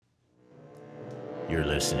You're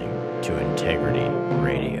listening to Integrity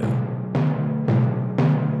Radio.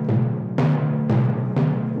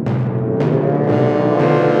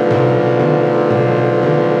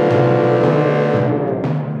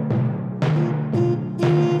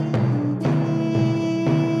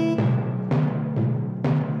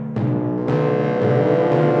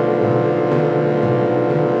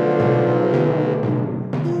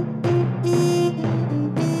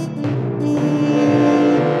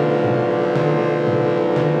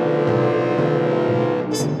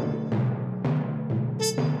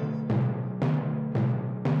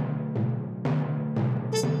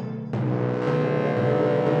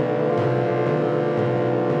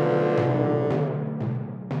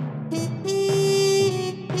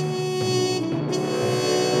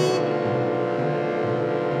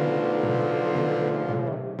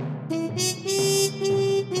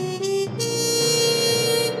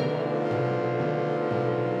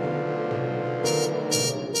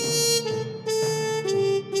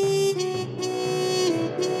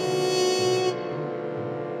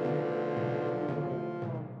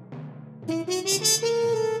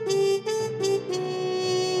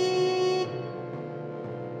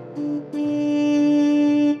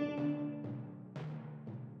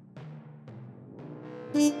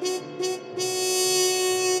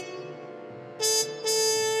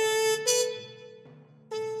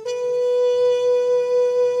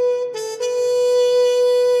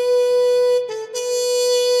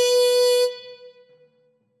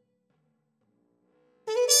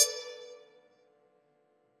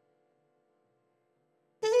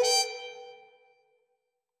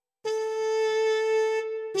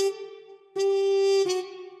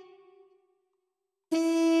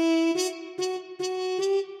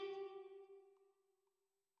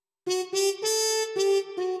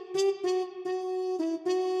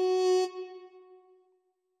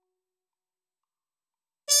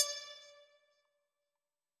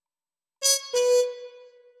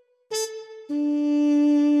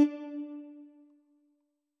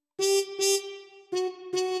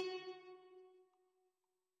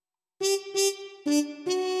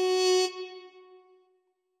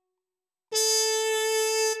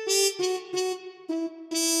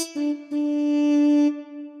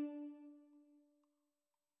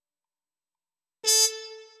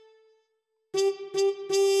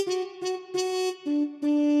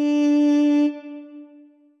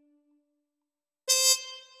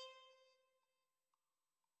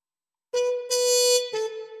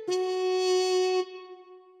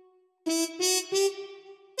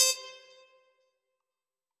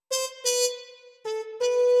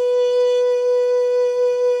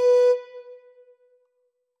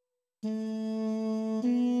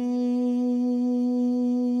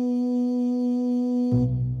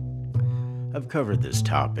 I've covered this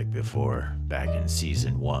topic before back in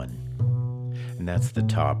season 1, and that's the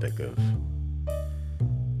topic of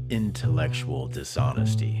intellectual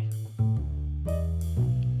dishonesty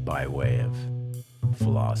by way of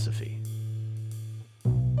philosophy.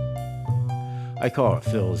 I call it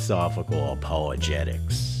philosophical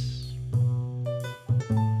apologetics.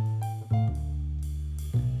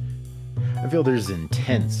 I feel there's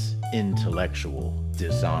intense intellectual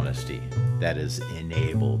dishonesty that is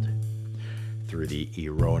enabled through the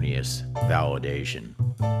erroneous validation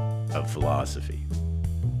of philosophy.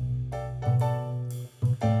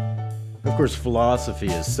 Of course, philosophy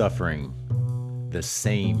is suffering the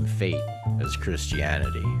same fate as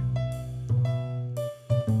Christianity,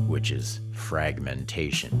 which is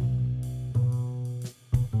fragmentation.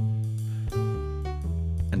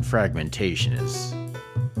 And fragmentation is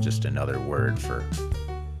just another word for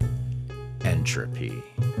entropy.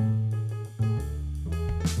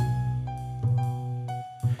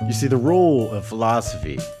 You see, the role of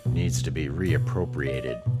philosophy needs to be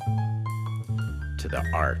reappropriated to the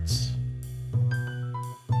arts.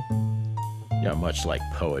 Much like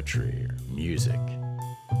poetry or music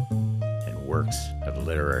and works of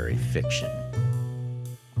literary fiction.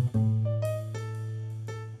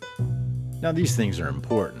 Now, these things are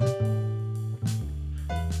important,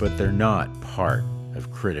 but they're not part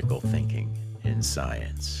of critical thinking in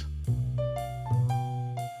science.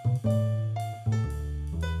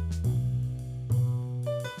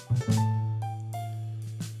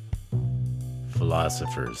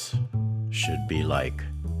 Philosophers should be like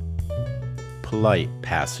polite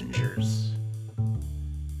passengers.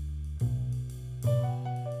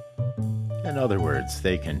 In other words,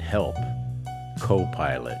 they can help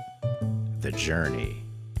co-pilot the journey.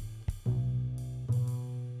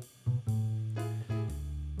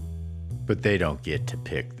 But they don't get to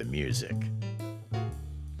pick the music.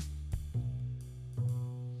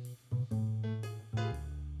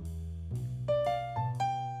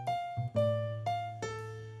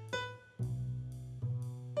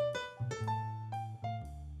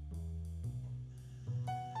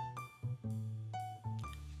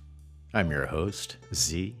 I'm your host,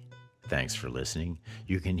 Z. Thanks for listening.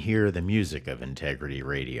 You can hear the music of Integrity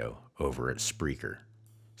Radio over at Spreaker.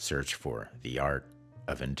 Search for The Art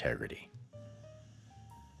of Integrity.